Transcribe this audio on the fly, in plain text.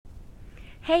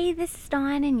Hey, this is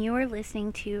Dawn, and you're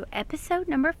listening to episode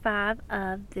number 5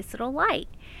 of This Little Light.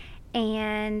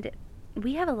 And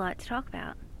we have a lot to talk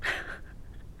about.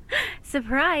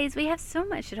 Surprise, we have so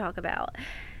much to talk about.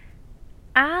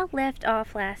 I left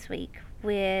off last week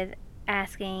with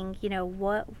asking,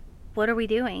 what are we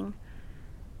doing?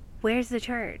 Where's the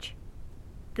church?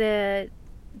 The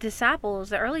disciples,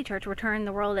 the early church, were turning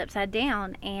the world upside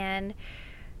down, and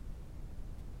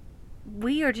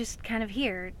we are just kind of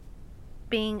here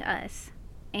being us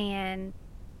and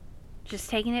just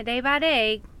taking it day by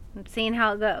day and seeing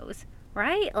how it goes,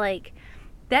 right? Like,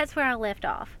 that's where I left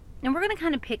off. And we're going to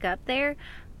kind of pick up there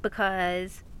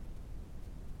because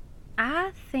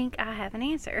I think I have an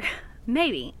answer.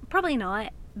 Maybe, probably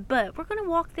not, but we're going to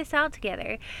walk this out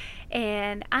together.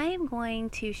 And I am going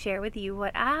to share with you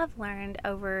what I've learned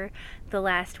over the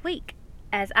last week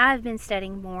as I've been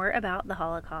studying more about the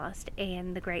Holocaust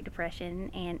and the Great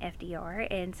Depression and FDR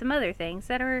and some other things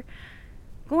that are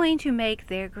going to make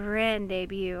their grand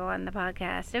debut on the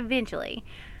podcast eventually.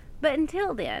 But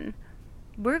until then,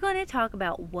 we're going to talk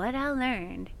about what I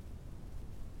learned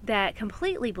that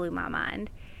completely blew my mind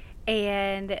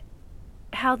and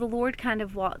how the Lord kind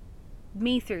of walked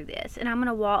me through this. And I'm going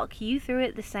to walk you through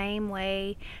it the same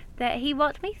way that He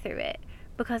walked me through it,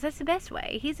 because that's the best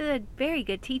way. He's a very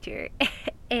good teacher.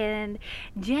 And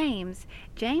James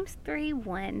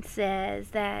 3:1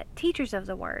 says that teachers of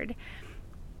the word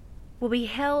will be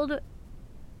held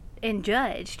and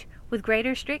judged with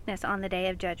greater strictness on the day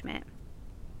of judgment.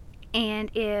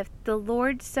 And if the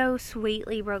Lord so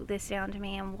sweetly broke this down to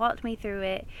me and walked me through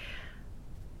it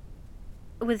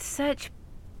with such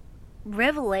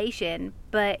revelation,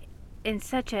 but in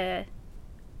such a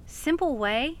simple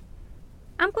way,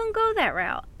 I'm going to go that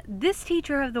route. This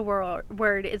teacher of the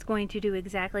word is going to do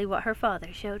exactly what her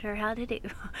father showed her how to do.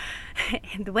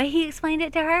 And the way he explained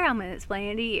it to her, I'm going to explain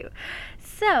it to you.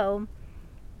 So,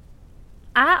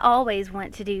 I always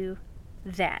want to do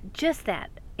that, just that.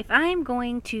 If I'm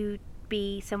going to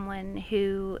be someone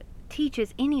who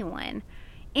teaches anyone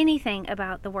anything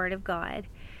about the Word of God,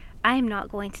 I am not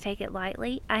going to take it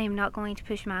lightly. I am not going to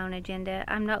push my own agenda.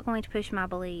 I'm not going to push my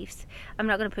beliefs. I'm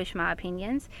not going to push my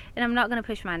opinions. And I'm not going to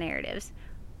push my narratives.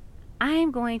 I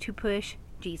am going to push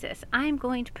Jesus. I am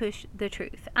going to push the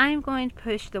truth. I am going to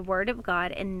push the Word of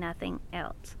God and nothing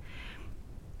else.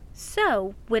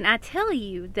 So, when I tell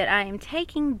you that I am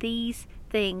taking these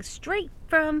things straight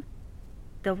from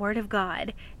the Word of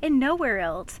God and nowhere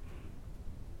else,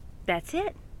 that's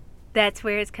it. That's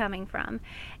where it's coming from.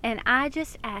 And I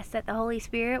just ask that the Holy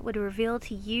Spirit would reveal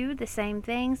to you the same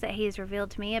things that He has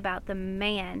revealed to me about the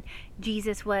man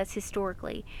Jesus was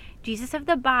historically. Jesus of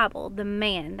the Bible, the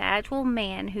man, the actual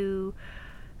man who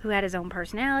had his own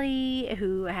personality,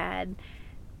 who had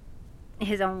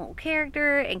his own little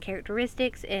character and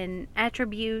characteristics and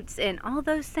attributes and all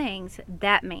those things,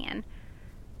 that man.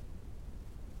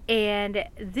 And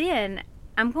then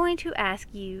I'm going to ask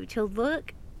you to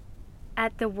look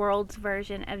at the world's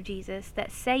version of Jesus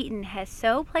that Satan has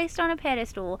so placed on a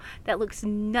pedestal that looks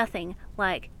nothing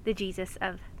like the Jesus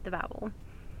of the Bible.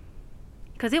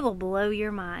 Because it will blow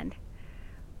your mind.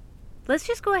 Let's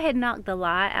just go ahead and knock the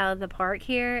lie out of the park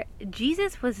here.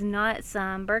 Jesus was not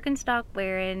some Birkenstock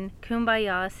wearing,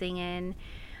 kumbaya singing,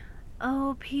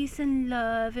 oh, peace and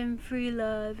love and free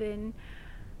love and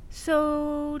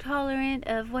so tolerant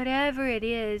of whatever it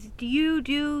is. You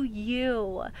do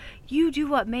you. You do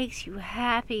what makes you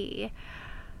happy.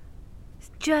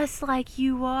 Just like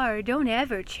you are. Don't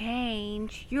ever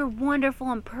change. You're wonderful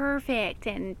and perfect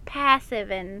and passive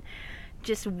and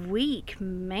just weak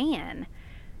man.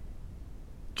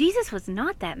 Jesus was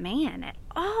not that man at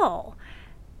all.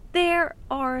 There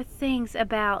are things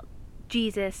about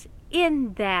Jesus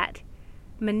in that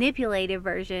manipulative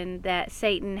version that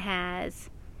Satan has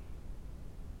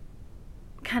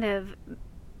kind of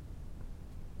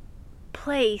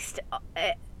placed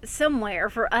somewhere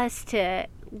for us to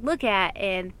look at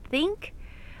and think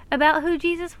about who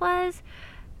Jesus was.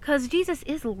 Because Jesus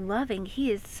is loving.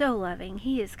 He is so loving.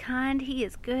 He is kind. He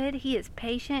is good. He is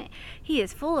patient. He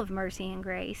is full of mercy and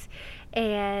grace.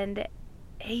 And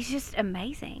He's just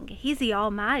amazing. He's the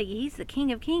Almighty. He's the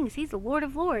King of Kings. He's the Lord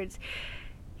of Lords.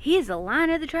 He is the Lion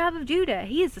of the tribe of Judah.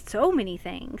 He is so many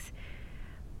things.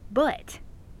 But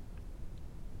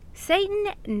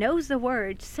Satan knows the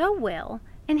Word so well,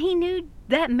 and he knew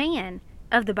that man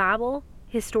of the Bible.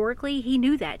 Historically, he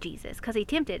knew that Jesus because he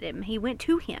tempted him. He went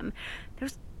to him.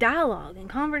 There's dialogue and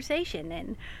conversation,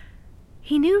 and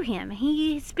he knew him.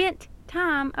 He spent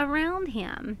time around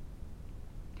him.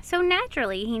 So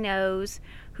naturally, he knows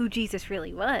who Jesus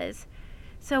really was.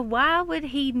 So why would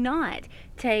he not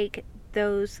take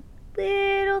those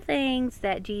little things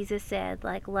that Jesus said,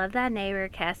 like love thy neighbor,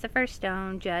 cast the first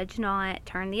stone, judge not,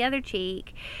 turn the other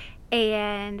cheek,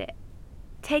 and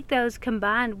take those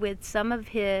combined with some of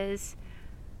his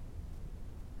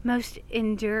most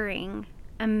enduring,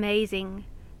 amazing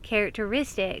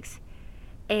characteristics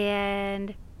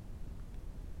and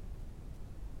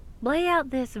lay out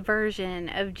this version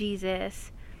of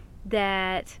Jesus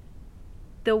that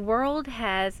the world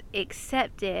has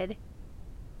accepted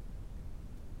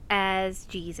as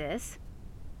Jesus,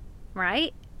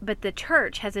 right? But the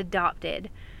church has adopted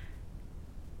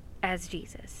as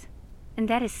Jesus. And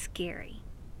that is scary.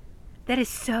 That is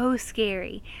so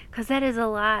scary, because that is a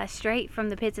lie straight from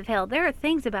the pits of hell. There are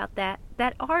things about that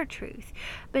that are truth.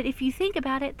 But if you think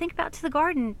about it, think about to the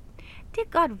garden. Did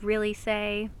God really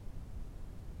say?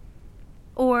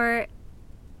 Or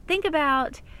think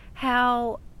about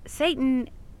how Satan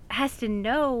has to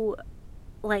know,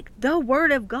 like, the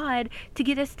word of God to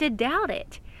get us to doubt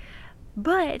it.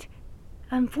 But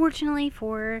unfortunately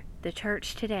for the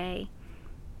church today,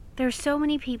 there's so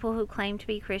many people who claim to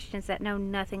be Christians that know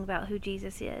nothing about who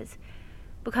Jesus is,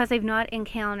 because they've not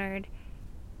encountered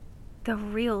the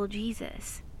real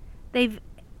Jesus.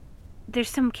 There's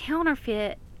some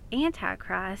counterfeit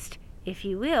antichrist, if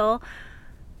you will,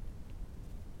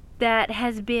 that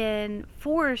has been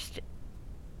forced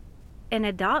and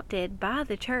adopted by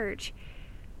the church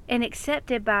and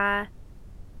accepted by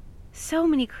so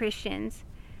many Christians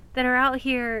that are out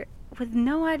here with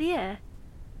no idea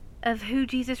of who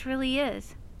Jesus really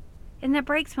is. And that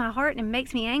breaks my heart and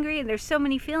makes me angry, and there's so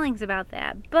many feelings about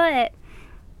that. But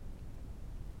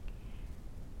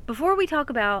before we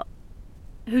talk about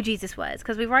who Jesus was,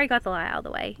 because we've already got the lie out of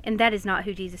the way, and that is not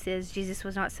who Jesus is. Jesus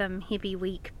was not some hippie,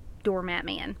 weak doormat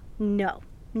man. No,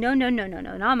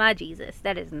 not my Jesus.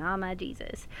 That is not my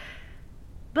Jesus.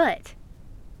 But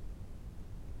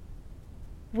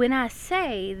when I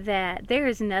say that there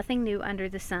is nothing new under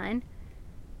the sun,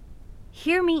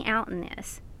 hear me out in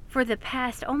this. For the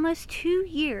past almost 2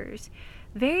 years,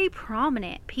 very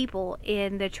prominent people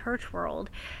in the church world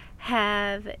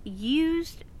have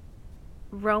used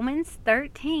Romans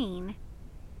 13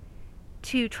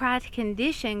 to try to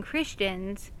condition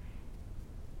Christians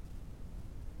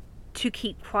to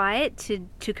keep quiet,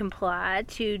 to comply,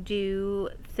 to do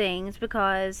things,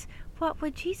 because what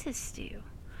would Jesus do?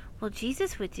 Well,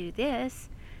 Jesus would do this.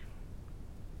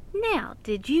 Now,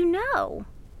 did you know?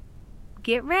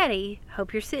 Get ready.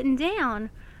 Hope you're sitting down.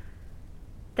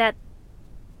 That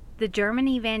the German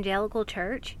evangelical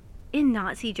church in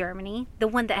Nazi Germany, the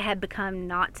one that had become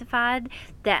Nazified,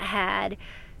 that had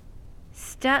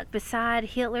stuck beside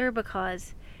Hitler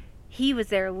because he was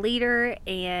their leader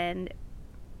and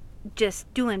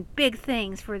just doing big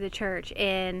things for the church,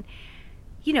 and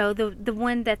the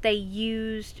one that they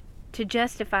used to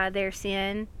justify their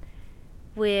sin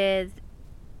with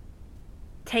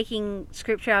taking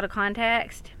scripture out of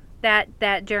context,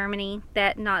 that Germany,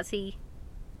 that Nazi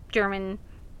German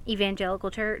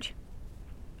evangelical church.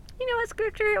 You know what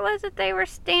scripture it was that they were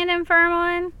standing firm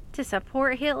on to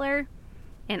support Hitler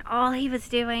and all he was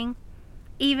doing,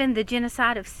 even the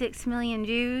genocide of 6 million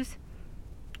Jews?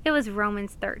 It was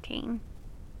Romans 13.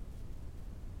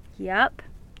 Yup,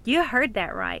 you heard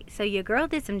that right. So your girl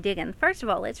did some digging. First of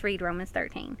all, let's read Romans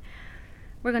 13.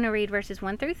 We're going to read verses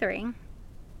 1 through 3.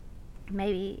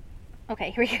 Maybe.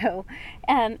 Okay, here we go.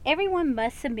 Everyone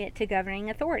must submit to governing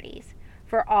authorities.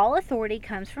 For all authority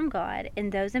comes from God,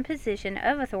 and those in position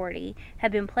of authority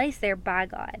have been placed there by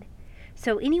God.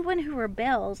 So anyone who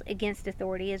rebels against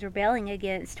authority is rebelling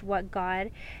against what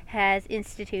God has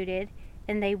instituted,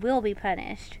 and they will be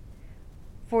punished.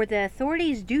 For the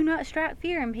authorities do not strike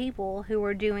fear in people who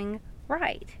are doing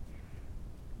right,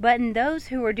 but in those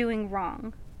who are doing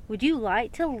wrong. Would you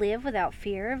like to live without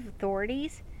fear of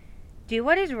authorities? Do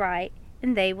what is right,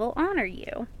 and they will honor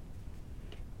you.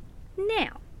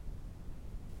 Now,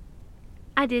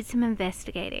 I did some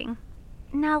investigating,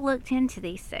 and I looked into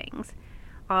these things.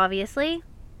 Obviously,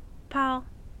 Paul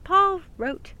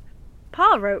wrote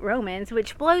Romans,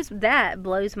 which blows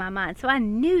my mind. So I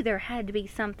knew there had to be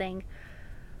something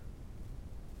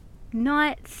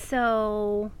not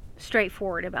so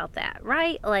straightforward about that,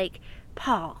 right? Like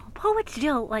Paul went to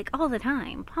jail like all the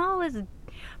time. Paul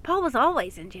was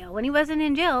always in jail. When he wasn't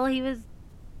in jail, he was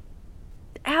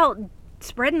out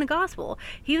spreading the gospel.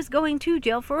 He was going to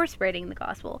jail for spreading the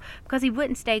gospel because he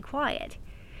wouldn't stay quiet.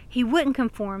 He wouldn't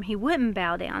conform. He wouldn't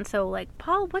bow down. So, like,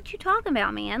 Paul, what you talking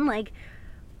about, man? Like,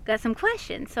 got some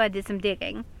questions. So I did some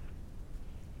digging.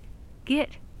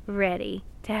 Get ready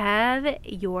to have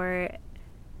your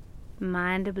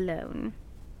mind blown.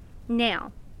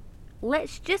 Now,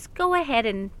 let's just go ahead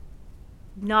and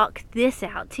knock this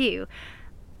out too.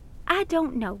 I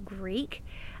don't know Greek.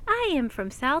 I am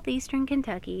from southeastern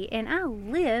Kentucky and I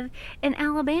live in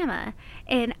Alabama,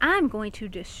 and I'm going to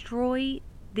destroy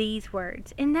these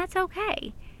words, and that's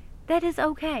okay. That is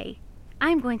okay.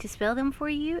 I'm going to spell them for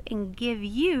you and give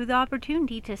you the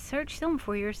opportunity to search them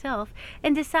for yourself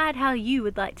and decide how you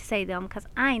would like to say them, because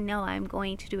I know I'm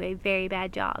going to do a very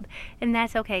bad job. And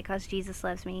that's okay, because Jesus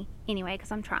loves me anyway,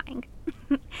 because I'm trying.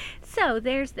 So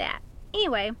there's that.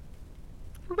 Anyway,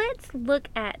 let's look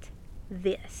at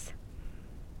this.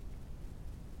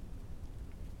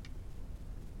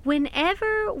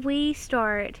 Whenever we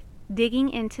start digging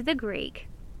into the Greek,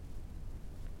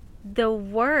 the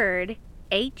word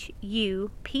hupotasso,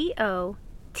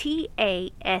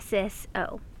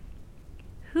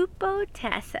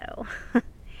 hupotasso,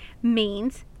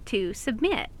 means to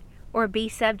submit or be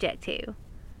subject to.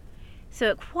 So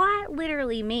it quite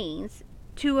literally means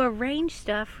to arrange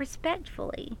stuff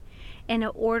respectfully in an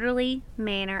orderly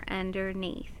manner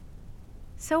underneath.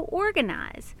 So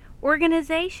organize,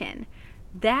 organization,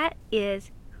 that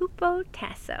is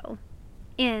hupotasso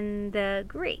in the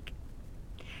Greek.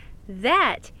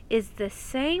 That is the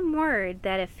same word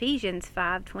that Ephesians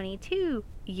 5:22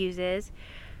 uses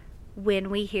when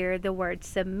we hear the word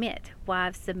submit.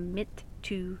 Wives, submit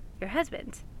to your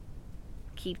husbands.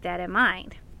 Keep that in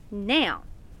mind. Now,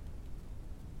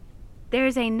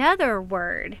 there's another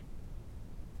word,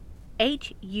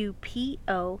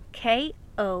 hupokouo.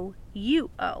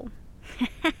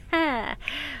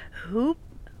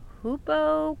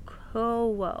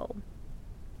 Hupokouo.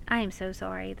 I am so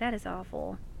sorry. That is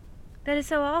awful. That is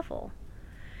so awful.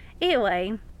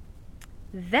 Anyway,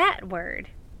 that word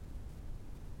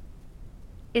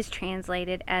is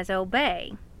translated as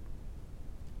obey.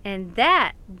 And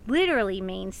that literally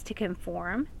means to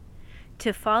conform,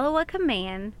 to follow a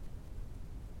command,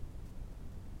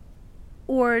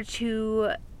 or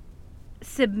to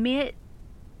submit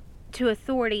to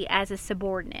authority as a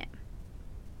subordinate.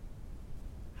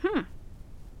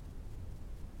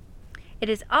 It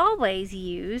is always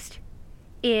used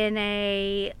in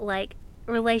a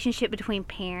relationship between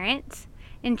parents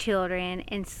and children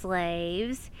and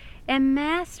slaves and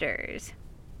masters.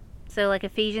 So like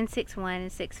Ephesians 6:1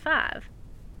 and 6:5.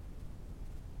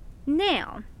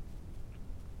 Now,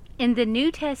 in the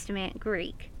New Testament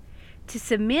Greek, to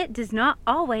submit does not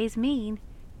always mean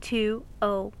to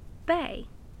obey.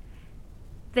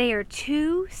 They are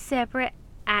two separate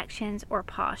actions or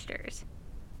postures.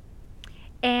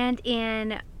 And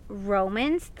in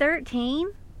Romans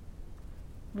 13,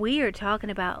 we are talking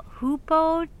about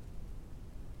hupotasso.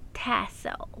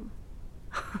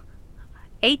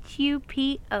 Hupo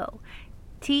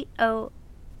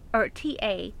or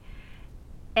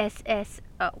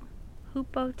TASSO.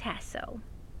 Hupotasso.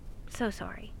 So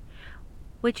sorry.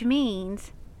 Which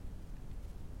means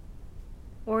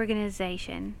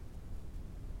organization.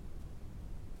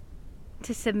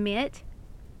 To submit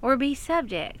or be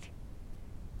subject,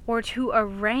 or to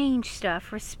arrange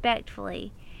stuff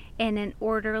respectfully in an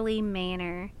orderly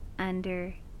manner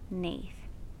underneath.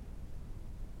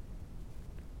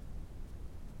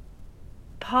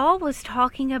 Paul was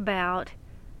talking about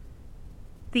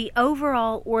the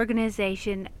overall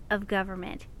organization of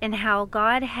government and how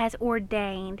God has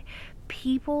ordained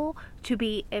people to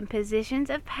be in positions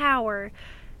of power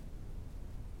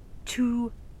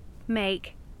to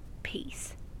make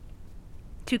peace,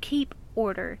 to keep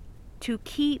order, to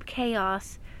keep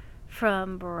chaos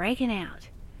from breaking out.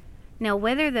 Now,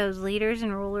 whether those leaders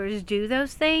and rulers do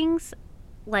those things,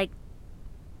 like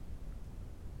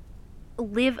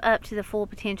live up to the full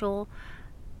potential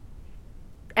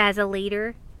as a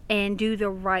leader and do the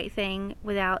right thing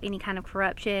without any kind of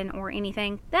corruption or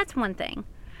anything, that's one thing.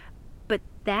 But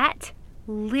that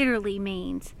literally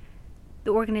means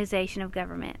the organization of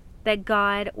government, that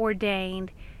God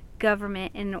ordained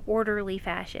government in an orderly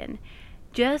fashion.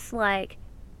 Just like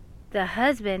the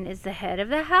husband is the head of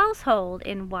the household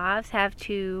and wives have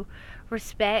to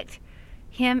respect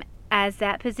him as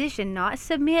that position, not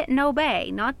submit and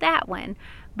obey, not that one,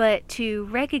 but to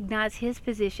recognize his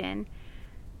position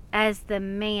as the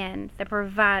man, the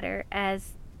provider,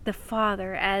 as the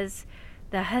father, as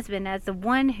the husband, as the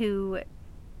one who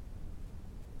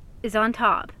is on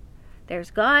top.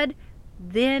 There's God,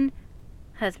 then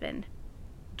husband.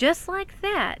 Just like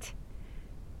that,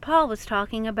 Paul was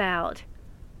talking about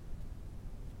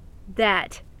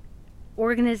that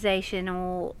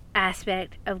organizational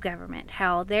aspect of government,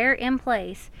 how they're in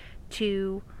place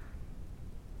to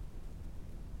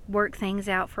work things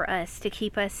out for us, to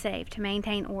keep us safe, to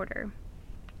maintain order.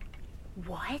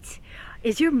 What?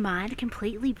 Is your mind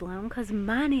completely blown? Because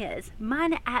mine is.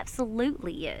 Mine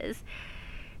absolutely is.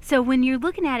 So when you're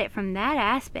looking at it from that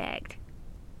aspect,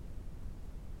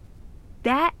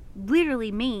 that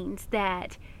literally means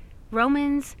that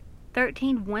Romans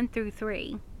 13, 1 through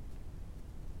 3,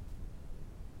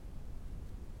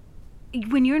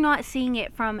 when you're not seeing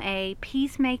it from a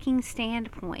peacemaking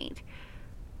standpoint,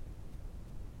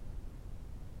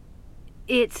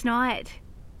 it's not,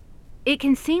 it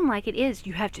can seem like it is,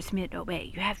 you have to submit and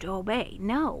obey, you have to obey.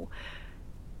 No.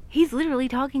 He's literally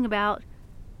talking about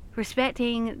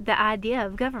respecting the idea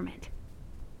of government.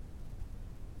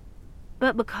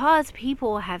 But because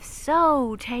people have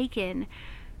so taken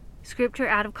scripture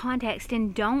out of context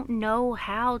and don't know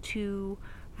how to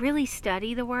really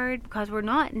study the word, because we're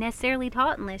not necessarily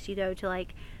taught unless you go to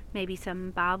like maybe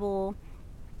some Bible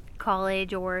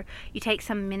college or you take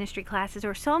some ministry classes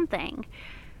or something.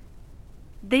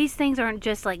 These things aren't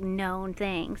just like known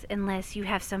things unless you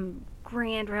have some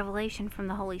grand revelation from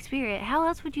the Holy Spirit. How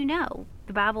else would you know?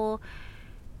 The Bible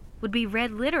would be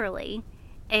read literally,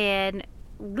 and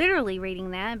literally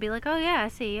reading that and be like, oh yeah, I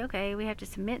see, okay, we have to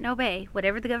submit and obey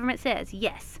whatever the government says.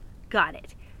 Yes, got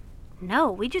it.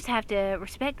 No, we just have to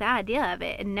respect the idea of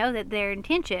it and know that their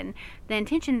intention, the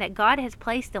intention that God has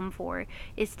placed them for,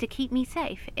 is to keep me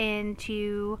safe and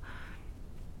to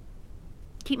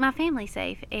keep my family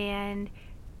safe and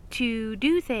to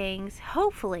do things,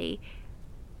 hopefully,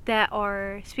 that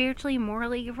are spiritually,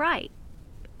 morally right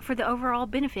for the overall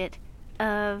benefit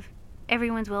of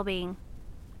everyone's well-being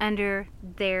under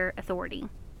their authority.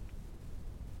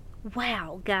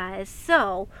 Wow, guys.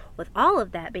 So, with all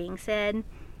of that being said,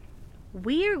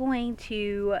 we are going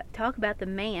to talk about the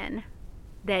man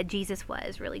that Jesus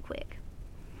was really quick.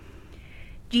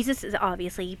 Jesus is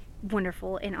obviously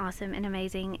wonderful and awesome and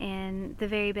amazing and the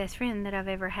very best friend that I've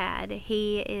ever had.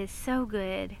 He is so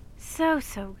good. So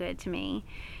good to me.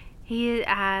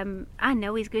 I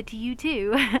know he's good to you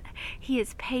too. He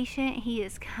is patient. He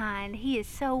is kind. He is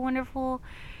so wonderful.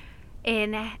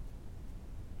 And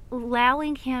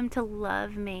allowing him to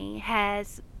love me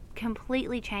has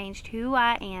completely changed who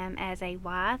I am as a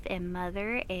wife and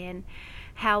mother, and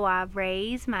how I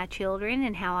raise my children,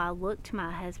 and how I look to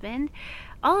my husband.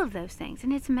 All of those things.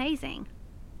 And it's amazing.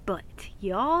 But,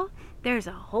 y'all, there's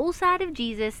a whole side of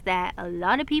Jesus that a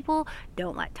lot of people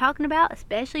don't like talking about,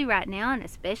 especially right now and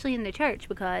especially in the church,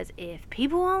 because if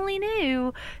people only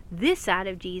knew this side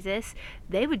of Jesus,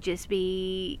 they'll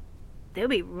be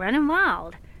running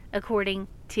wild, according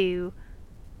to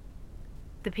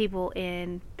the people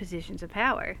in positions of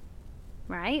power,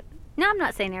 right? Now, I'm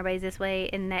not saying everybody's this way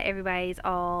and that everybody's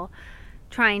all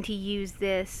trying to use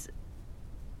this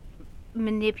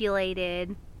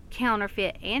manipulated,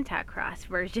 counterfeit, antichrist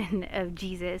version of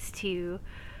Jesus to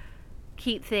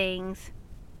keep things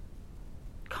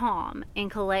calm and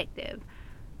collective.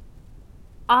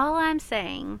 All I'm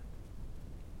saying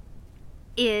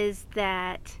is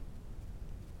that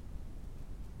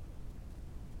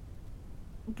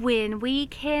when we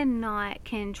cannot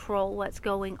control what's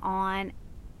going on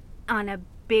a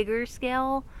bigger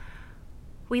scale,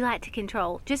 we like to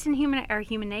control, just in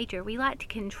human nature, we like to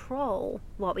control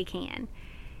what we can.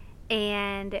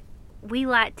 And we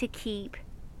like to keep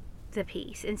the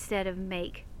peace instead of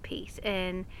make peace.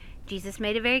 And Jesus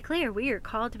made it very clear, we are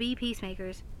called to be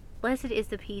peacemakers. Blessed is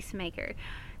the peacemaker.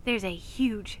 There's a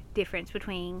huge difference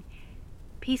between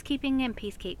peacekeeping and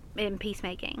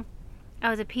peacemaking. I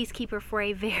was a peacekeeper for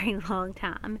a very long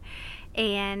time.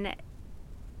 And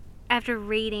after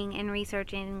reading and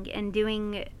researching and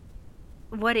doing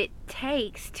what it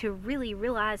takes to really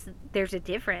realize that there's a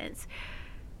difference,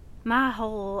 my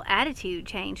whole attitude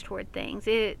changed toward things.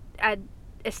 I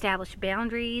established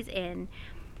boundaries and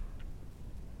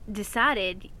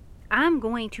decided I'm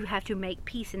going to have to make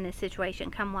peace in this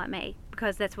situation, come what may,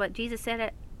 because that's what Jesus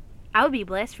said. I would be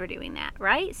blessed for doing that,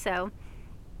 right? So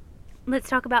let's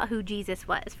talk about who Jesus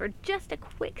was for just a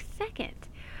quick second.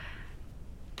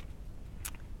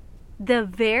 The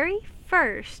very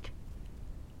first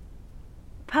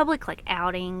public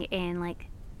outing and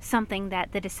something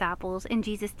that the disciples and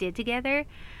Jesus did together,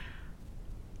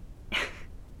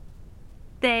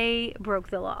 they broke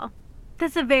the law.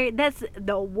 That's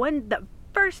the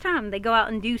first time they go out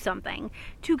and do something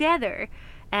together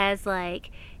as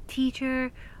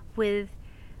teacher with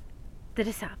the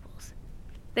disciples.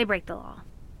 They break the law.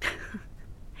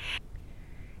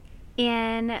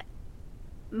 In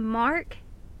Mark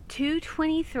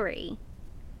 2:23,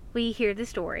 we hear the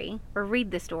story, or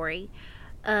read the story,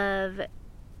 of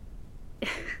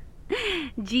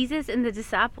Jesus and the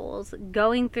disciples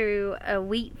going through a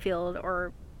wheat field,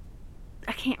 or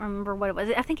I can't remember what it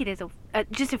was. I think it is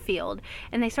just a field,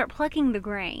 and they start plucking the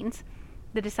grains.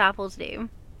 The disciples do.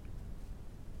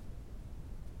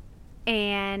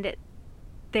 and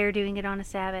they're doing it on a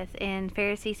Sabbath, and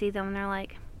Pharisees see them and they're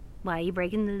like, why are you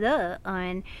breaking the law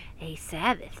on a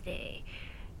Sabbath day?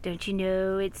 Don't you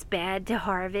know it's bad to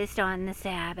harvest on the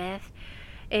Sabbath?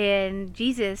 And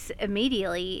Jesus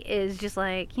immediately is just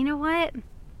like, you know what?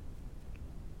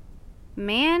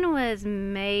 Man was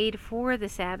made for the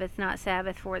Sabbath, not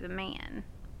Sabbath for the man.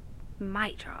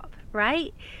 Mic drop,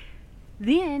 right?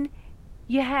 Then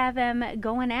you have him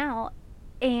going out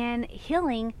and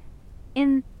healing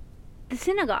in the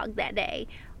synagogue that day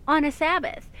on a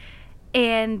Sabbath.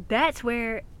 And that's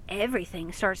where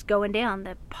everything starts going down.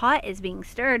 The pot is being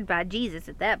stirred by Jesus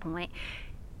at that point.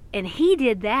 And he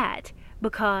did that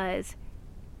because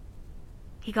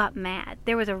he got mad.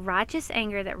 There was a righteous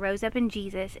anger that rose up in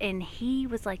Jesus, and he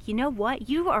was like, you know what?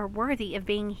 You are worthy of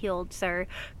being healed, sir.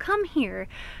 Come here,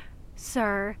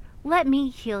 sir. Let me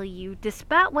heal you.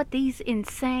 Despite what these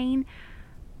insane,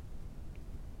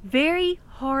 very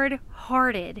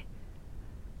hard-hearted,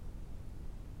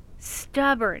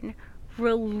 stubborn,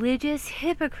 religious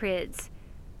hypocrites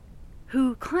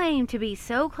who claim to be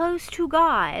so close to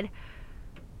God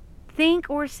think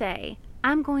or say,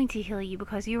 I'm going to heal you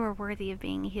because you are worthy of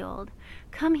being healed.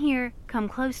 Come here, come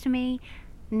close to me.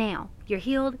 Now, you're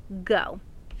healed, go.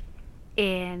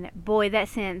 And boy, that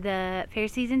sent the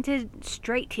Pharisees into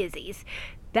straight tizzies.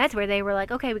 That's where they were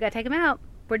like, okay, we gotta take him out.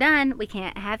 We're done. We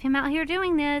can't have him out here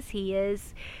doing this. He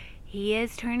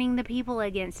is turning the people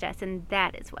against us, and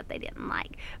that is what they didn't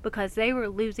like, because they were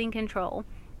losing control.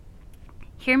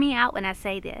 Hear me out when I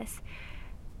say this.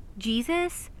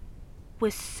 Jesus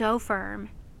was so firm.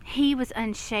 He was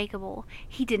unshakable.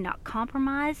 He did not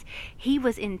compromise. He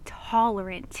was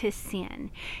intolerant to sin.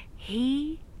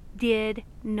 He did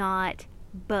not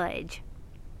budge.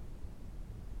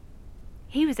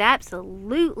 He was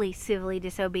absolutely civilly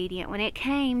disobedient when it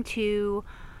came to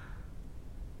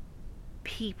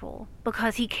people,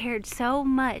 because he cared so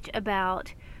much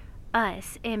about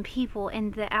us and people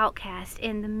and the outcast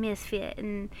and the misfit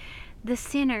and the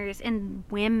sinners and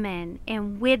women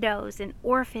and widows and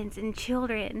orphans and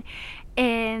children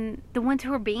and the ones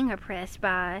who are being oppressed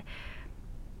by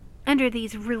under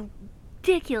these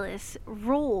ridiculous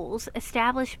rules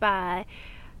established by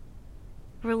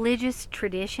religious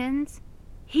traditions.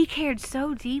 He cared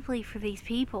so deeply for these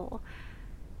people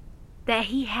that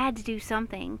he had to do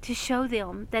something to show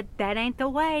them that that ain't the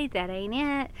way, that ain't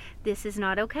it, this is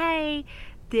not okay,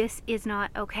 this is not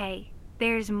okay.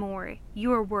 There's more.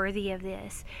 You're worthy of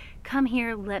this. Come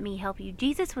here, let me help you.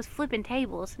 Jesus was flipping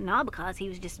tables, not because he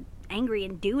was just angry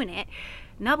and doing it,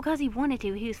 not because he wanted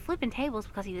to. He was flipping tables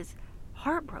because he was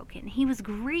heartbroken. He was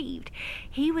grieved.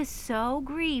 He was so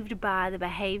grieved by the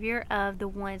behavior of the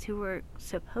ones who were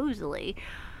supposedly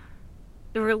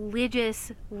the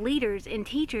religious leaders and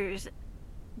teachers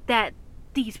that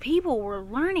these people were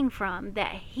learning from,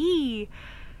 that he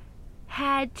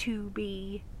had to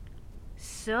be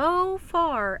so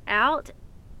far out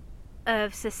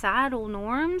of societal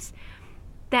norms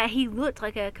that he looked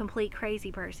like a complete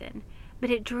crazy person. But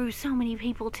it drew so many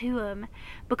people to him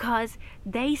because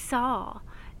they saw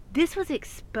this was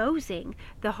exposing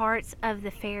the hearts of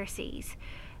the Pharisees.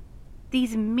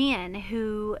 These men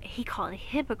who he called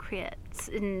hypocrites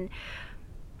and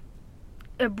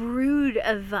a brood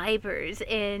of vipers,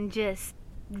 and just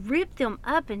ripped them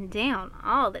up and down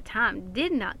all the time,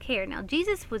 did not care. Now,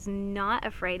 Jesus was not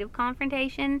afraid of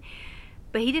confrontation,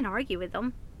 but he didn't argue with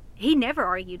them. He never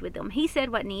argued with them. He said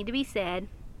what needed to be said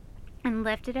and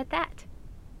left it at that.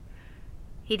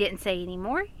 He didn't say any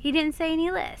more. He didn't say any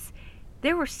less.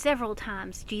 There were several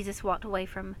times Jesus walked away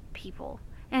from people.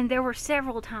 And there were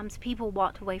several times people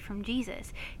walked away from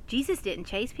Jesus. Jesus didn't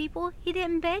chase people. He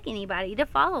didn't beg anybody to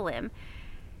follow him.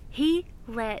 He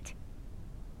let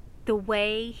the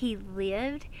way he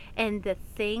lived and the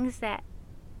things that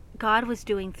God was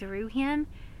doing through him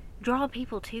draw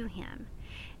people to him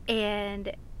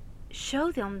and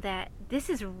show them that this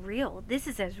is real. This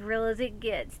is as real as it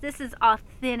gets. This is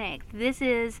authentic. This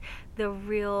is the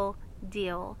real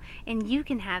deal. And you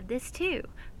can have this too.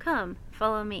 Come,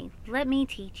 follow me. Let me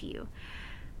teach you.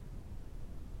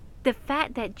 The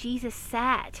fact that Jesus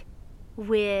sat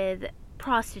with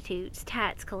prostitutes,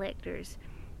 tax collectors,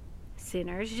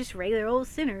 sinners, just regular old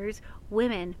sinners,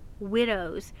 women,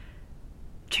 widows,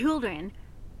 children.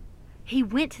 He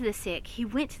went to the sick. He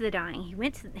went to the dying.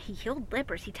 He healed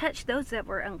lepers. He touched those that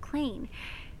were unclean.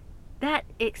 That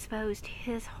exposed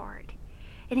his heart.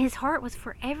 And his heart was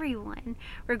for everyone,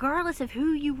 regardless of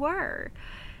who you were,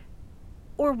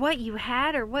 or what you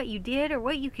had, or what you did, or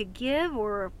what you could give,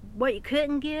 or what you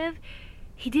couldn't give.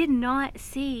 He did not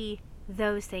see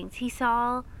those things. He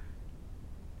saw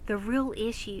the real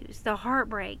issues, the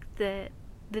heartbreak, the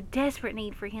the desperate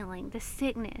need for healing, the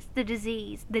sickness, the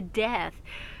disease, the death,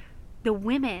 the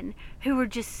women who were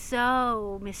just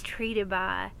so mistreated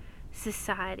by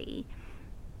society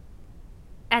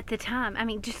at the time. I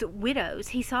mean, just widows.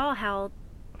 He saw how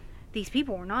these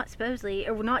people were not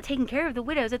taking care of the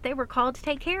widows that they were called to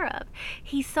take care of.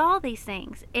 He saw these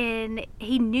things, and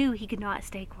he knew he could not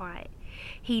stay quiet.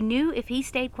 He knew if he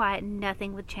stayed quiet,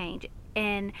 nothing would change,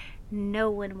 and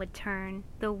no one would turn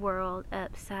the world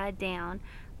upside down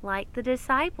like the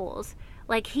disciples.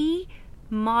 Like, he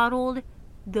modeled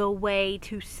the way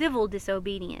to civil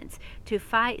disobedience, to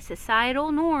fight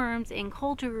societal norms and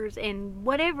cultures and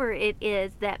whatever it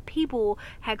is that people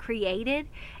had created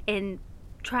and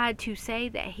tried to say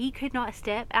that he could not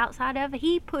step outside of.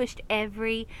 He pushed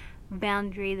every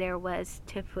boundary there was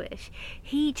to push.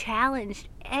 He challenged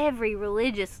every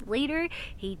religious leader.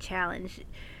 He challenged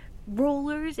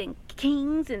rulers and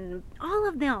kings and all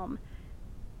of them.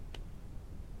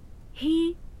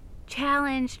 He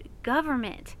challenged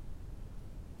government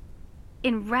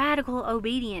in radical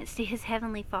obedience to his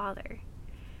heavenly Father.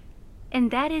 And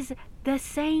that is the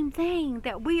same thing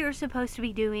that we are supposed to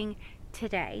be doing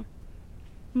today.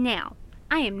 Now,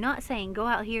 I am not saying go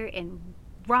out here and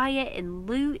riot and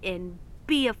loot and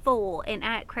be a fool and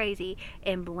act crazy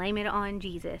and blame it on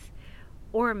Jesus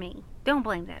or me. Don't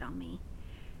blame that on me.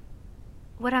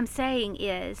 What I'm saying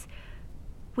is,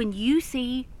 when you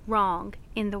see wrong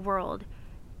in the world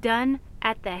done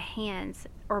at the hands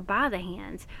or by the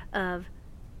hands of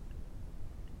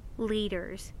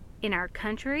leaders in our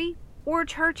country or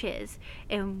churches,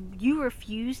 and you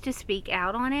refuse to speak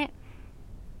out on it,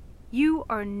 you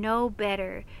are no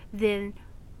better than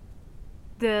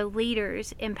the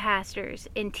leaders and pastors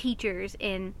and teachers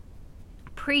and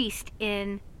priests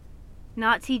in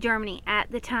Nazi Germany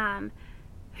at the time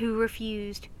who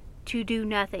refused to do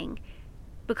nothing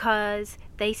because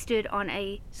they stood on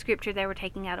a scripture they were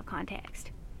taking out of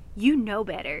context. You know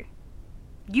better.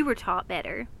 You were taught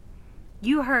better.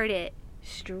 You heard it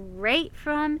straight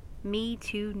from me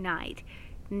tonight.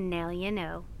 Now you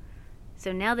know.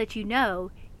 So now that you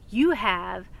know, you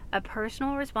have a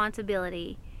personal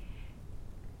responsibility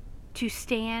to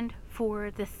stand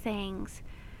for the things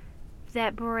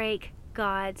that break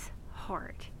God's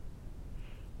heart.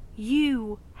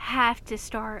 You have to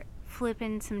start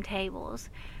flipping some tables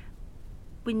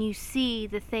when you see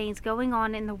the things going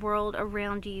on in the world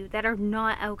around you that are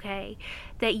not okay,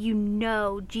 that you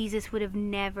know Jesus would have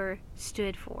never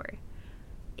stood for.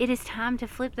 It is time to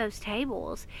flip those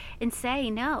tables and say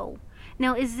no.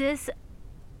 Now, is this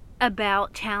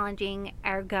about challenging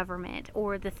our government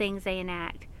or the things they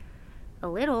enact? A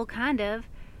little, kind of.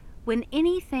 When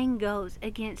anything goes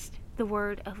against the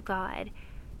Word of God,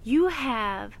 you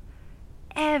have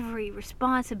every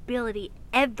responsibility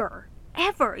ever.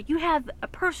 You have a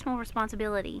personal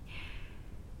responsibility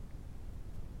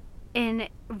in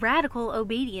radical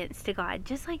obedience to God,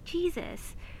 just like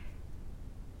Jesus,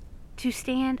 to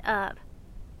stand up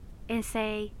and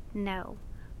say no.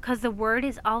 Because the Word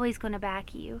is always going to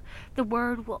back you. The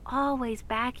Word will always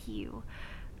back you.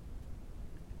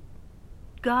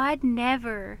 God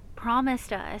never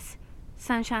promised us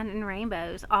sunshine and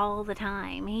rainbows all the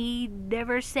time. He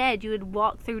never said you would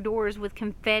walk through doors with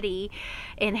confetti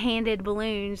and handed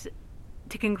balloons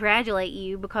to congratulate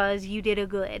you because you did a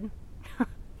good.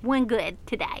 One good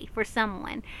today for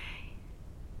someone.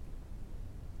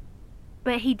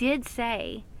 But he did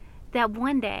say that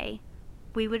one day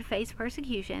we would face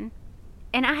persecution.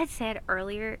 And I had said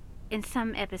earlier in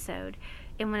some episode,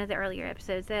 in one of the earlier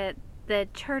episodes, that the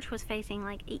church was facing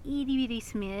like a itty bitty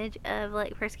smidge of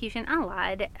like persecution. I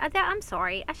lied. I'm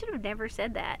sorry. I should have never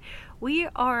said that. We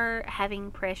are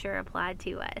having pressure applied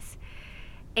to us.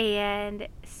 And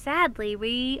sadly,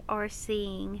 we are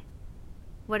seeing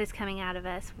what is coming out of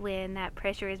us when that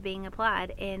pressure is being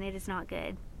applied, and it is not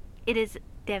good. It is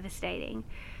devastating.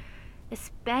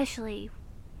 Especially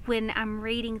when I'm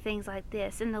reading things like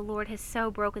this, and the Lord has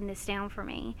so broken this down for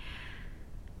me.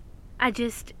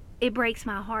 It breaks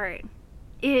my heart.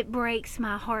 It breaks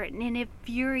my heart, and it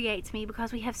infuriates me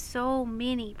because we have so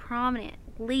many prominent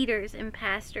leaders and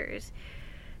pastors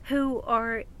who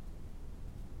are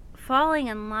falling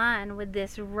in line with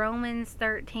this Romans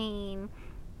 13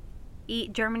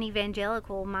 German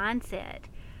evangelical mindset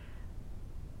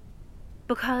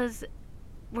because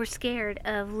we're scared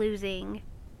of losing.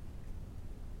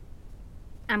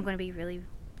 I'm going to be really,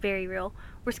 very real.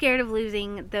 We're scared of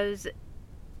losing those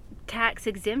tax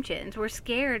exemptions. We're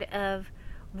scared of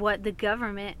what the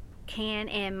government can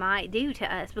and might do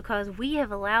to us because we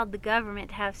have allowed the government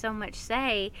to have so much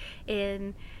say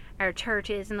in our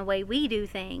churches and the way we do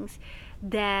things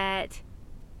that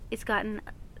it's gotten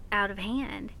out of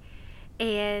hand.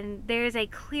 And there's a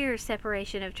clear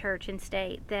separation of church and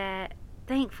state that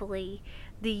thankfully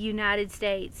the United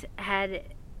States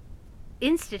had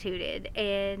instituted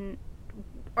and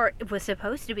or was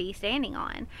supposed to be standing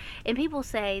on. And people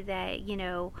say that,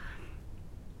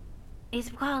 it's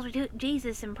because we took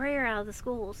Jesus and prayer out of the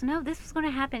schools. No, this was going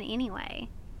to happen anyway.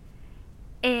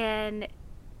 And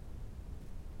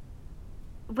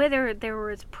whether there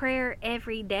was prayer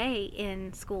every day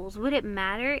in schools, would it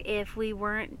matter if we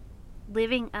weren't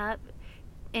living up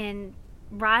and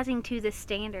rising to the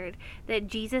standard that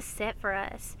Jesus set for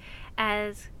us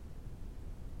as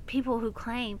people who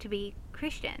claim to be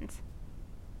Christians?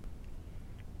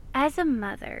 As a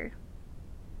mother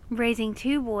raising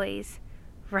 2 boys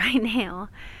right now,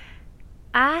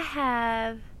 I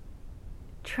have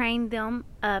trained them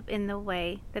up in the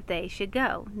way that they should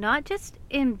go. Not just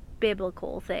in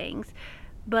biblical things,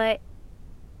 but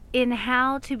in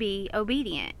how to be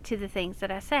obedient to the things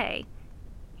that I say.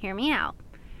 Hear me out.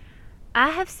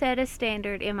 I have set a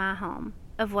standard in my home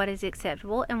of what is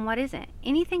acceptable and what isn't.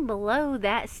 Anything below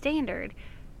that standard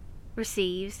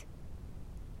receives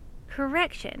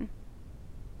correction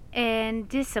and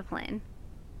discipline.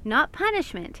 Not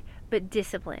punishment, but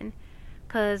discipline.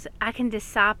 Because I can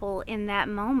disciple in that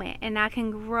moment and I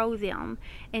can grow them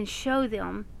and show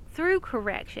them through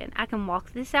correction. I can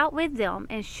walk this out with them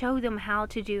and show them how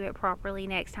to do it properly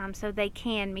next time so they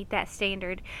can meet that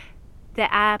standard that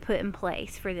I put in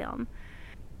place for them.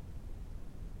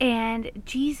 And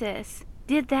Jesus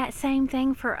did that same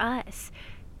thing for us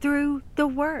through the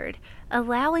Word.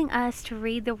 Allowing us to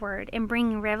read the Word and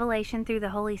bringing revelation through the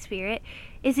Holy Spirit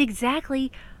is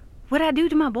exactly what I do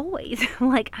to my boys.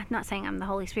 Like, I'm not saying I'm the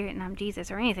Holy Spirit and I'm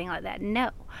Jesus or anything like that.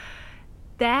 No.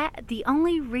 The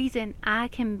only reason I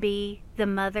can be the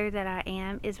mother that I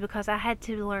am is because I had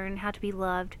to learn how to be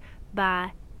loved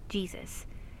by Jesus.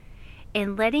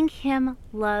 And letting Him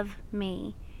love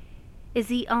me is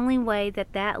the only way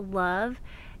that love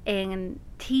and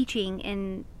teaching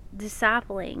and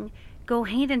discipling go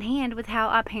hand in hand with how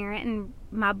I parent and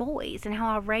my boys and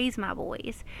how I raise my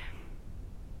boys.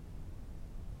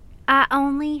 I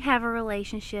only have a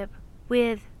relationship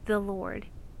with the Lord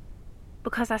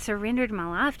because I surrendered my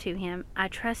life to Him. I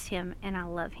trust Him and I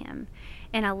love Him.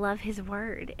 And I love His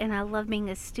Word. And I love being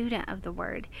a student of the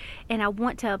Word. And I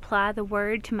want to apply the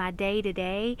Word to my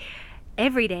day-to-day,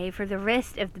 every day for the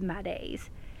rest of my days.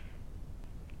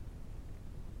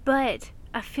 But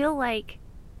I feel like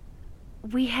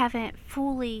we haven't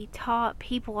fully taught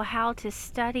people how to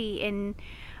study and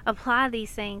apply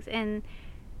these things. And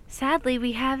sadly,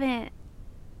 we haven't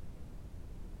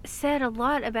said a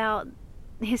lot about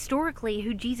historically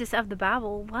who Jesus of the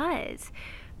Bible was,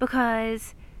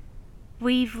 because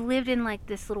we've lived in like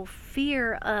this little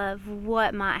fear of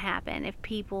what might happen if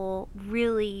people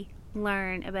really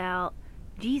learn about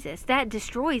Jesus. That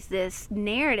destroys this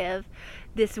narrative,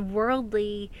 this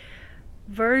worldly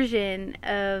version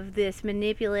of this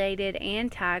manipulated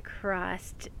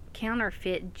antichrist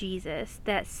counterfeit Jesus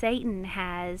that Satan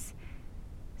has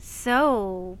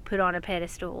so put on a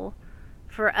pedestal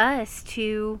for us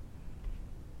to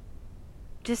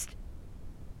just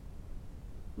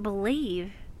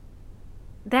believe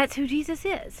that's who Jesus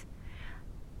is.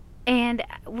 And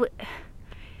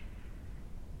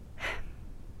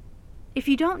if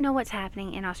you don't know what's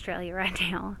happening in Australia right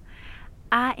now,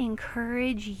 I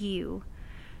encourage you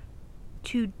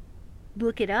to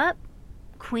look it up,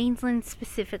 Queensland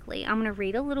specifically. I'm going to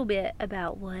read a little bit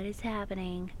about what is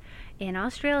happening in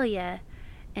Australia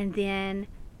and then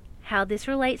how this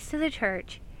relates to the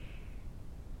church,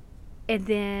 and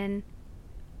then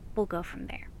we'll go from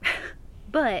there.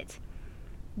 But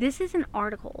this is an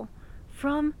article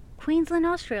from Queensland,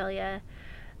 Australia,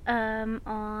 on,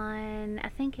 I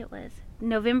think it was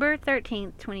November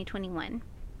 13th, 2021.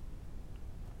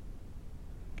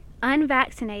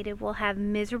 Unvaccinated will have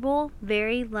miserable,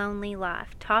 very lonely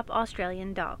life, top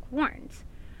Australian doc warns.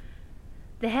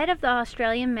 The head of the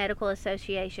Australian Medical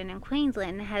Association in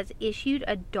Queensland has issued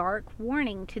a dark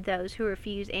warning to those who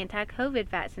refuse anti-COVID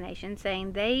vaccination,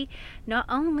 saying they not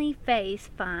only face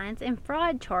fines and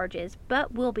fraud charges,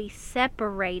 but will be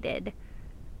separated.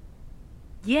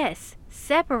 Yes,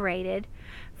 separated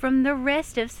from the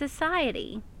rest of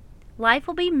society. Life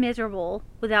will be miserable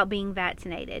without being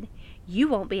vaccinated. You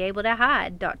won't be able to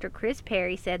hide, Dr. Chris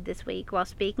Perry said this week while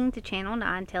speaking to Channel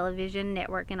 9 television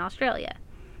network in Australia.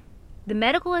 The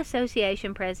Medical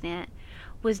Association president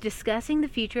was discussing the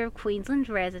future of Queensland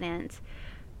residents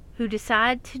who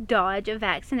decide to dodge a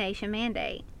vaccination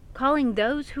mandate, calling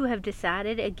those who have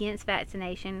decided against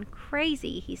vaccination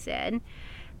crazy, he said.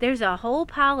 There's a whole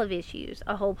pile of issues,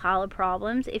 a whole pile of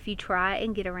problems if you try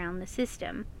and get around the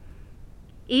system.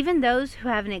 Even those who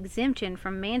have an exemption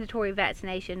from mandatory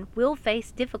vaccination will face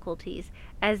difficulties,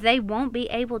 as they won't be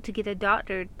able to get a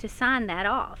doctor to sign that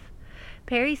off,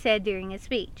 Perry said during his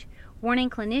speech,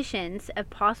 warning clinicians of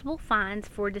possible fines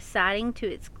for deciding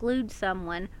to exclude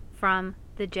someone from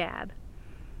the jab.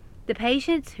 The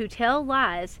patients who tell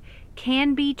lies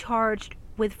can be charged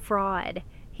with fraud,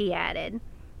 he added.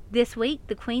 This week,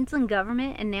 the Queensland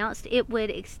government announced it would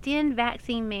extend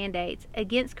vaccine mandates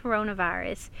against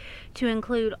coronavirus to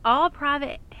include all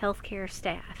private healthcare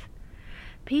staff.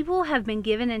 People have been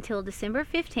given until December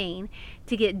 15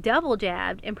 to get double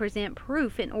jabbed and present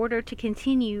proof in order to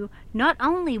continue not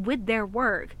only with their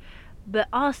work, but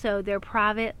also their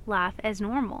private life as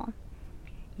normal.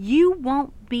 You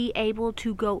won't be able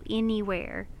to go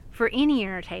anywhere for any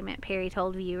entertainment, Perry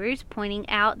told viewers, pointing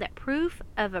out that proof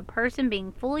of a person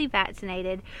being fully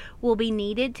vaccinated will be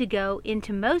needed to go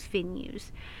into most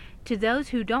venues. To those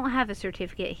who don't have a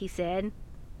certificate, he said,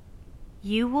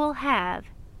 you will have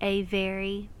a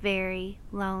very, very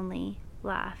lonely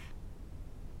life.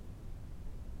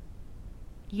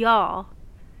 Y'all,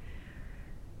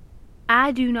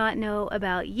 I do not know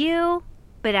about you,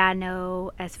 but I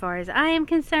know as far as I am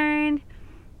concerned,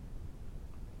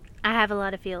 I have a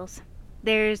lot of feels.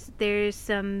 There's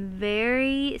some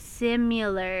very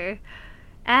similar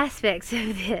aspects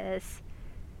of this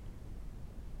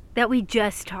that we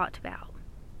just talked about.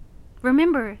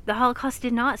 Remember, the Holocaust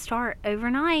did not start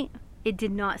overnight. It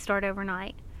did not start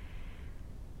overnight.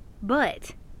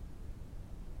 But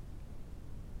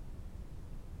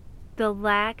the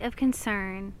lack of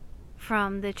concern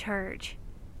from the church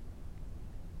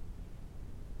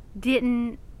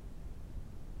didn't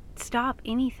stop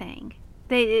anything.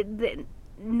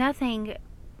 Nothing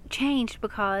changed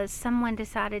because someone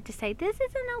decided to say this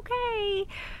isn't okay.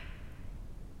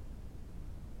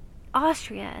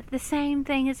 Austria, the same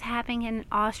thing is happening in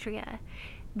Austria.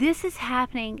 This is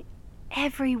happening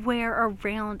everywhere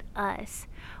around us.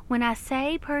 When I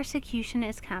say persecution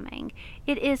is coming,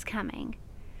 it is coming.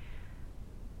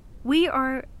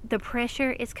 The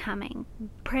pressure is coming.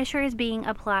 Pressure is being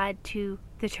applied to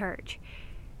the church.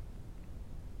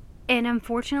 And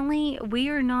unfortunately, we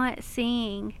are not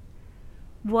seeing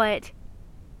what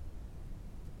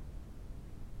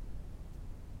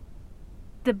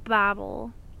the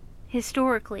Bible,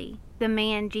 historically, the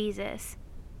man Jesus,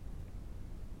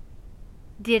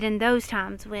 did in those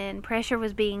times when pressure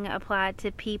was being applied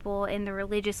to people and the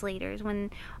religious leaders, when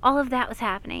all of that was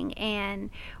happening, and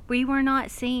we're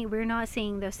not seeing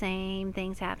those same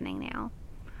things happening now.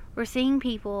 We're seeing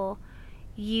people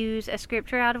use a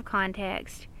scripture out of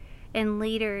context, and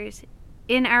leaders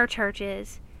in our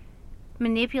churches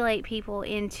manipulate people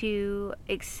into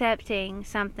accepting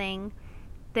something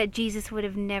that Jesus would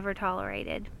have never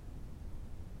tolerated.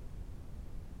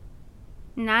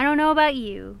 And I don't know about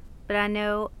you, but I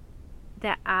know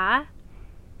that I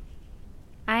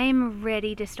am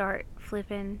ready to start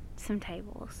flipping some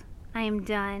tables. I am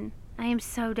done. I am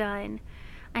so done.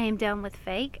 I am done with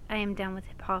fake. I am done with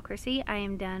hypocrisy. I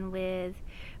am done with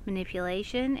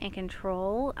manipulation and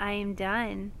control. I am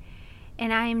done.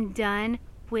 And I am done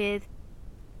with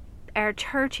our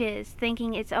churches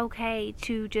thinking it's okay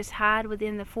to just hide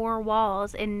within the four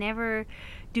walls and never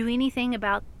do anything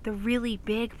about the really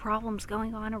big problems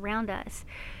going on around us.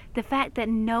 The fact that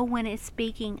no one is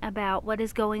speaking about what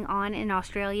is going on in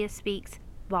Australia speaks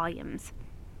volumes.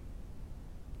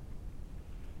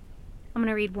 I'm going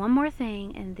to read one more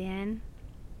thing, and then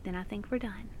I think we're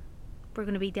done. We're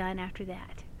going to be done after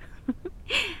that.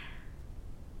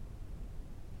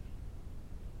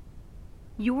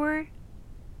 Your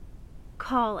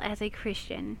call as a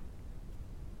Christian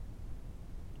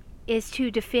is to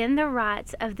defend the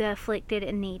rights of the afflicted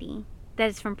and needy. That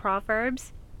is from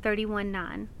Proverbs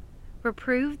 31:9.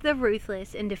 Reprove the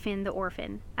ruthless and defend the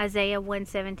orphan. Isaiah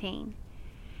 1:17.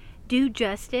 Do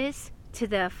justice to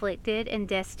the afflicted and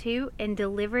destitute, and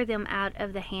deliver them out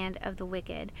of the hand of the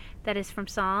wicked. That is from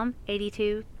Psalm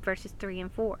 82, verses 3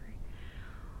 and 4.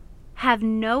 Have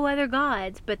no other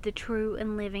gods but the true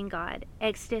and living God.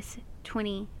 Exodus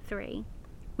 23.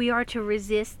 We are to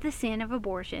resist the sin of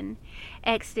abortion.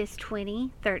 Exodus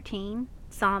 20:13.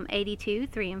 Psalm 82,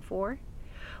 3 and 4.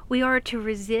 We are to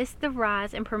resist the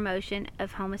rise and promotion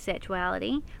of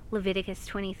homosexuality. Leviticus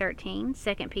 20:13.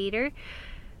 2 Peter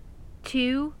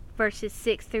 2, verses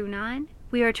 6 through 9.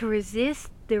 We are to resist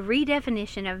the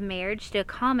redefinition of marriage to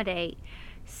accommodate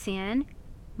sin.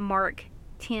 Mark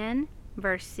 10,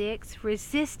 verse 6.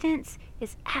 Resistance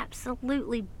is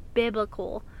absolutely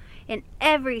biblical in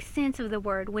every sense of the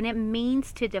word when it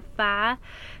means to defy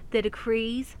the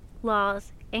decrees,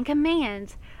 laws, and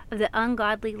commands of the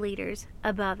ungodly leaders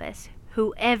above us,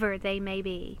 whoever they may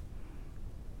be.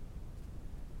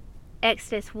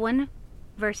 Exodus 1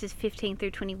 verses 15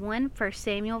 through 21, 1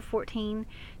 Samuel 14,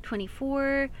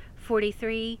 24,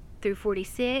 43 through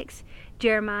 46,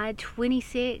 Jeremiah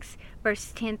 26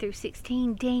 verses 10 through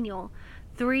 16, Daniel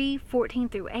 3, 14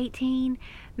 through 18,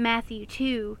 Matthew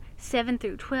 2, 7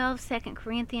 through 12, 2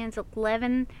 Corinthians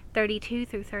 11, 32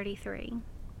 through 33.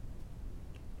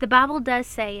 The Bible does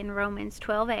say in Romans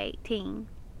 12:18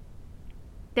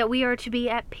 that we are to be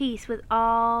at peace with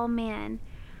all men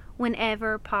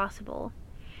whenever possible.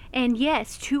 And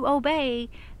yes, to obey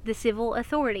the civil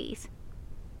authorities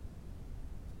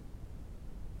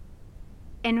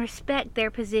and respect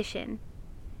their position,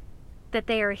 that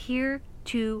they are here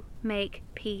to make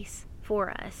peace for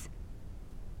us.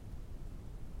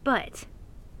 But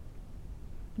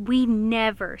we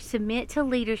never submit to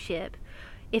leadership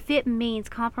if it means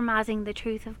compromising the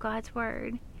truth of God's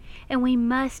word. And we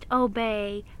must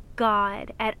obey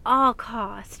God at all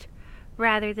cost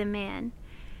rather than man.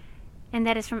 And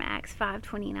that is from Acts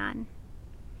 5:29.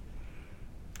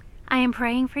 I am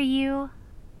praying for you.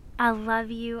 I love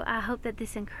you. I hope that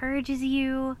this encourages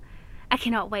you. I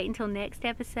cannot wait until next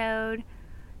episode.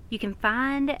 You can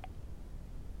find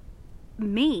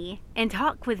me and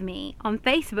talk with me on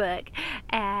Facebook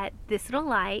at This Little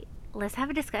Light. Let's have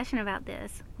a discussion about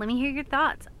this. Let me hear your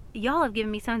thoughts. Y'all have given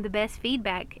me some of the best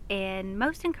feedback and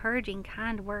most encouraging,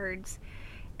 kind words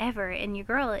ever. And your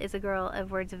girl is a girl of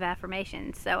words of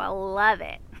affirmation, so I love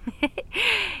it.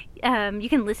 You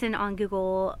can listen on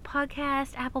Google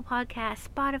Podcast, Apple Podcast,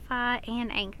 Spotify,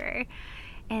 and Anchor.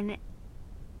 And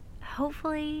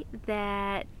hopefully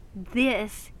that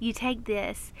you take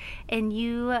this and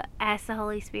you ask the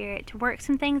Holy Spirit to work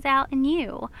some things out in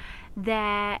you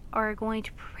that are going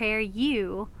to prepare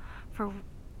you for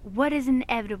what is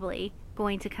inevitably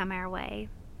going to come our way.